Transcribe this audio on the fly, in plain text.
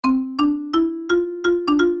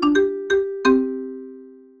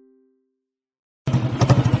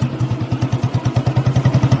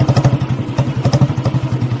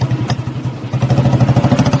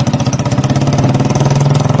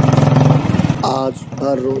आज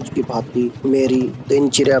हर रोज की भांति मेरी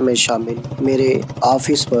दिनचर्या में शामिल मेरे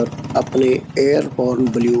ऑफिस पर अपने एयरबोर्न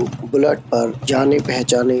ब्लू बुलेट पर जाने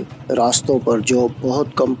पहचाने रास्तों पर जो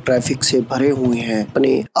बहुत कम ट्रैफिक से भरे हुए हैं,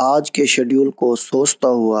 अपने आज के शेड्यूल को सोचता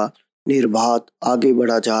हुआ निर्बाध आगे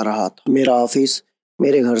बढ़ा जा रहा था। मेरा ऑफिस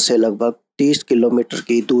मेरे घर से लगभग 30 किलोमीटर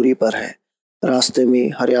की दूरी पर है। रास्ते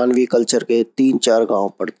में हरियाणवी कल्चर के 3-4 गांव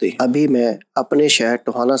पड़ते हैं। अभी मैं अपने शहर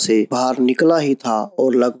टोहाना से बाहर निकला ही था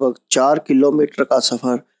और लगभग 4 किलोमीटर का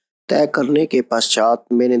सफर तय करने के पश्चात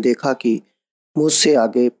मैंने देखा कि मुझसे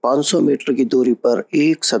आगे 500 मीटर की दूरी पर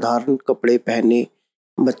एक साधारण कपड़े पहने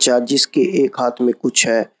बच्चा, जिसके एक हाथ में कुछ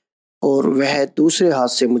है और वह दूसरे हाथ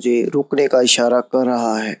से मुझे रुकने का इशारा कर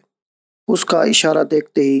रहा है। उसका इशारा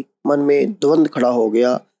देखते ही मन में द्वंद खड़ा हो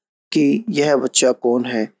गया कि यह बच्चा कौन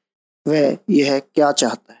है, वह यह क्या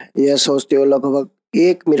चाहता है। यह सोचते हुए लगभग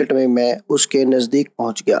 1 मिनट में मैं उसके नजदीक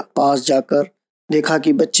पहुंच गया। पास जाकर देखा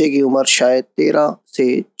कि बच्चे की उम्र शायद 13 से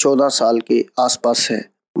 14 साल के आसपास है।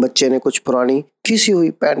 बच्चे ने कुछ पुरानी घिसी हुई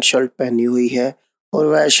पैंट शर्ट पहनी हुई है और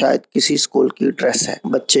वह शायद किसी स्कूल की ड्रेस है।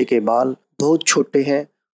 बच्चे के बाल बहुत छोटे हैं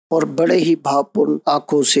और बड़े ही भावपूर्ण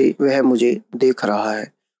आंखों से वह मुझे देख रहा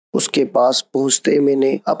है। उसके पास पहुंचते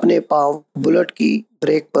मैंने अपने पांव बुलेट की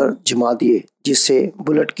ब्रेक पर जमा दिए, जिससे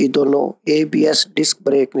बुलेट की दोनों ABS डिस्क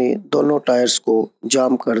ब्रेक ने दोनों टायर्स को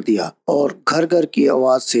जाम कर दिया और घर घर की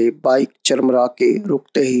आवाज से बाइक चरमरा के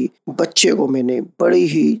रुकते ही बच्चे को मैंने बड़ी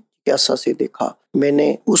ही जिज्ञासा से देखा।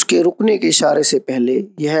 मैंने उसके रुकने के इशारे से पहले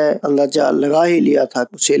यह अंदाजा लगा ही लिया था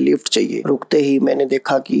कि उसे लिफ्ट चाहिए। रुकते ही मैंने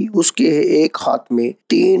देखा कि उसके एक हाथ में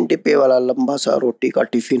 3 डिब्बे वाला लंबा सा रोटी का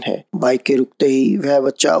टिफिन है। बाइक के रुकते ही वह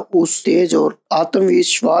बच्चा उस तेज और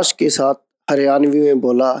आत्मविश्वास के साथ हरियाणवी में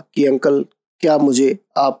बोला कि अंकल, क्या मुझे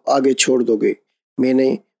आप आगे छोड़ दोगे?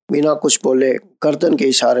 मैंने बिना कुछ बोले गर्दन के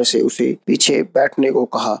इशारे से उसे पीछे बैठने को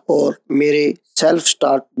कहा और मेरे सेल्फ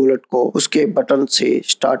स्टार्ट बुलेट को उसके बटन से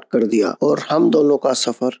स्टार्ट कर दिया और हम दोनों का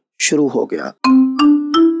सफर शुरू हो गया।